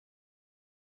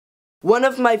One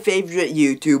of my favorite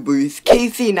YouTubers,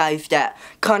 Casey Neistat,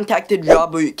 contacted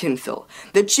Robert Kyncl,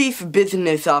 the chief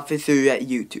business officer at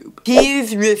YouTube. He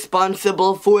is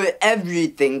responsible for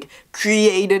everything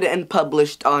created and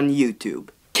published on YouTube.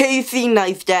 Casey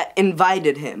Neistat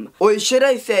invited him, or should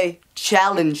I say,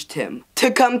 challenged him,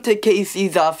 to come to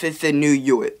Casey's office in New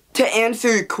York to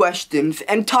answer questions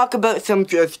and talk about some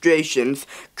frustrations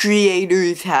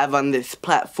creators have on this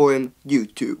platform,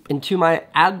 YouTube. And to my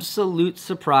absolute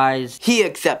surprise, he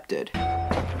accepted.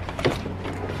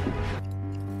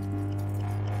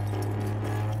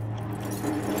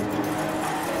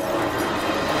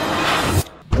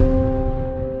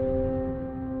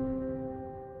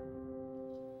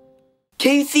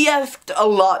 Casey asked a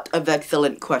lot of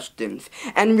excellent questions,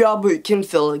 and Robert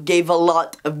Kyncl gave a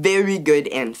lot of very good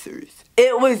answers.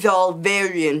 It was all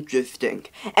very interesting,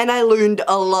 and I learned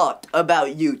a lot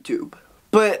about YouTube.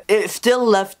 But it still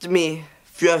left me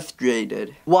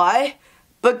frustrated. Why?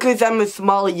 Because I'm a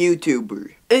small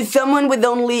YouTuber. As someone with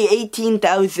only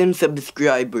 18,000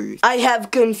 subscribers, I have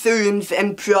concerns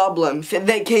and problems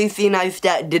that Casey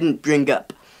Neistat didn't bring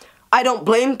up. I don't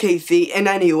blame Casey in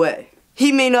any way.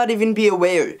 He may not even be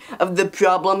aware of the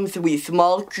problems we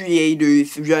small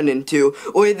creators run into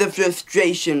or the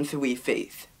frustrations we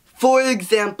face. For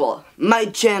example, my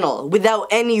channel, without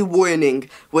any warning,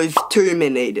 was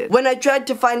terminated. When I tried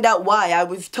to find out why, I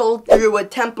was told through a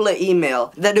template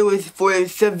email that it was for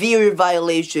severe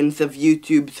violations of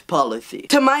YouTube's policy.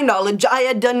 To my knowledge, I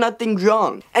had done nothing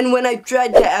wrong. And when I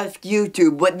tried to ask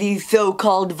YouTube what these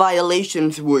so-called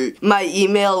violations were, my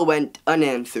email went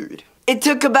unanswered. It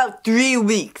took about 3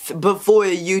 weeks before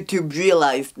YouTube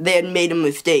realized they had made a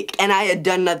mistake and I had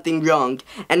done nothing wrong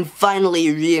and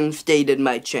finally reinstated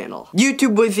my channel.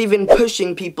 YouTube was even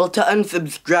pushing people to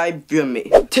unsubscribe from me.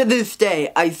 To this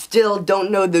day, I still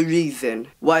don't know the reason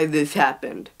why this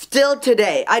happened. Still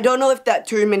today, I don't know if that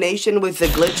termination was a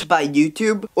glitch by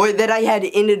YouTube or that I had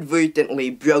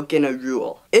inadvertently broken a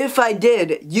rule. If I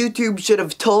did, YouTube should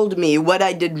have told me what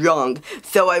I did wrong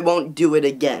so I won't do it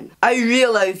again. I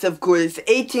realize, of course,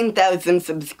 18,000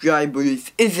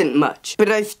 subscribers isn't much, but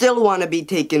I still want to be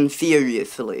taken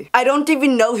seriously. I don't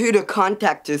even know who to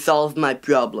contact to solve my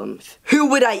problems. Who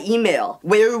would I email?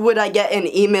 Where would I get an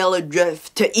email address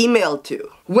to email to?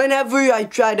 Whenever I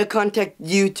try to contact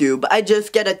YouTube, I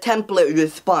just get a template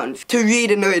response to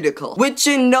read an article, which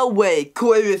in no way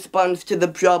corresponds to the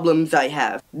problems I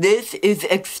have. This is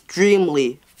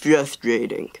extremely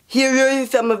frustrating. Here are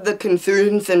some of the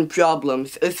concerns and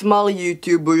problems a small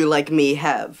YouTuber like me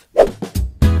have.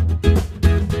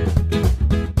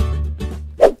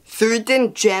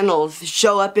 Certain channels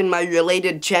show up in my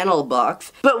related channel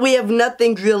box, but we have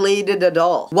nothing related at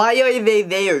all. Why are they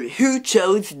there? Who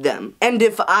chose them? And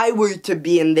if I were to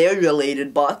be in their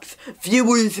related box,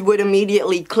 viewers would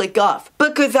immediately click off,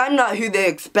 because I'm not who they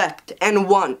expect and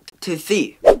want to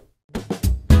see.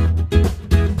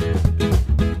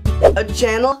 A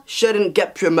channel shouldn't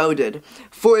get promoted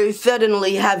for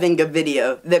suddenly having a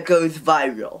video that goes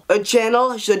viral. A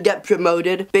channel should get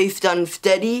promoted based on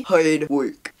steady, hard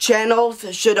work.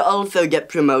 Channels should also get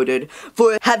promoted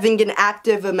for having an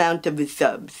active amount of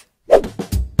subs.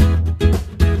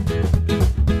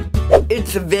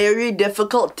 It's very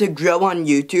difficult to grow on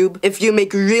YouTube if you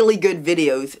make really good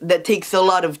videos that takes a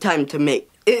lot of time to make.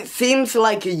 It seems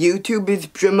like YouTube is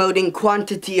promoting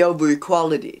quantity over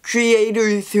quality.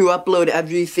 Creators who upload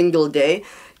every single day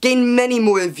gain many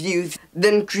more views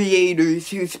than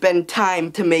creators who spend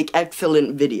time to make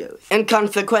excellent videos, and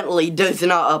consequently does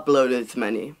not upload as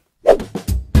many.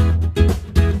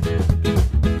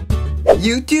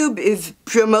 YouTube is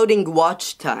promoting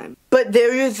watch time, but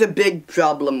there is a big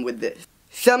problem with this.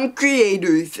 Some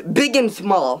creators, big and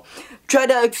small, try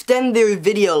to extend their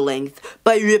video length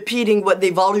by repeating what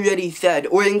they've already said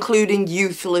or including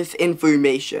useless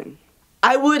information.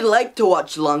 I would like to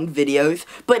watch long videos,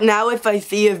 but now if I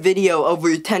see a video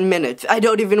over 10 minutes, I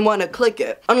don't even want to click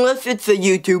it. Unless it's a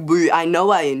YouTuber I know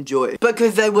I enjoy,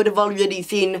 because I would have already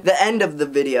seen the end of the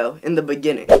video in the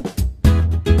beginning.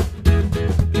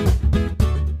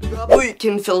 Robert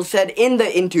Kyncl said in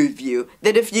the interview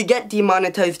that if you get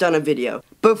demonetized on a video,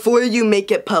 before you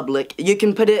make it public, you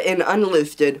can put it in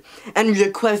unlisted and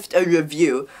request a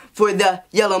review for the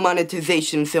yellow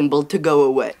monetization symbol to go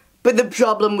away. But the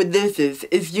problem with this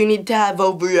is you need to have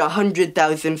over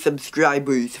 100,000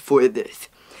 subscribers for this.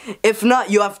 If not,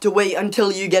 you have to wait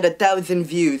until you get 1,000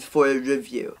 views for a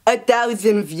review.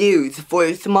 1,000 views for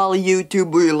a small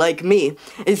YouTuber like me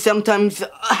is sometimes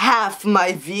half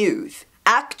my views.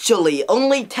 Actually,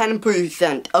 only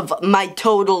 10% of my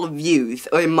total views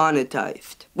are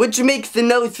monetized. Which makes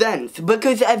no sense,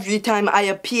 because every time I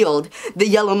appealed, the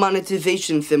yellow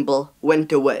monetization symbol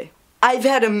went away. I've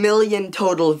had 1 million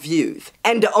total views,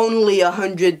 and only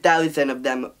 100,000 of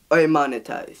them are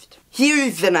monetized.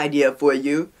 Here's an idea for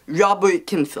you, Robert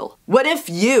Kyncl. What if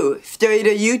you started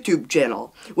a YouTube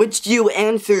channel, which you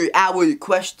answer our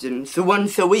questions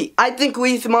once a week? I think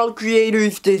we small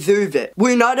creators deserve it.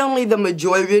 We're not only the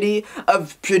majority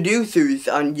of producers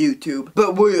on YouTube,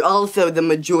 but we're also the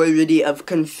majority of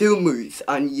consumers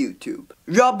on YouTube.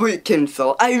 Robert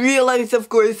Kyncl. I realize, of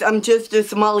course, I'm just a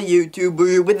small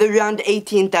YouTuber with around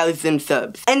 18,000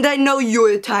 subs, and I know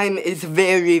your time is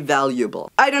very valuable.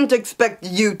 I don't expect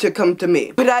you to come to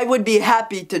me, but I would be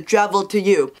happy to travel to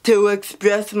you to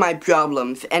express my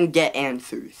problems and get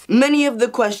answers. Many of the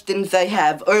questions I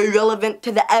have are relevant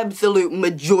to the absolute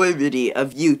majority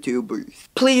of YouTubers.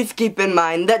 Please keep in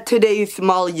mind that today's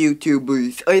small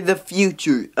YouTubers are the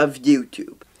future of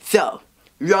YouTube. So,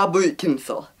 Robert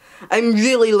Kyncl, I'm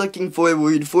really looking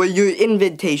forward for your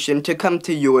invitation to come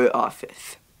to your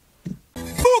office.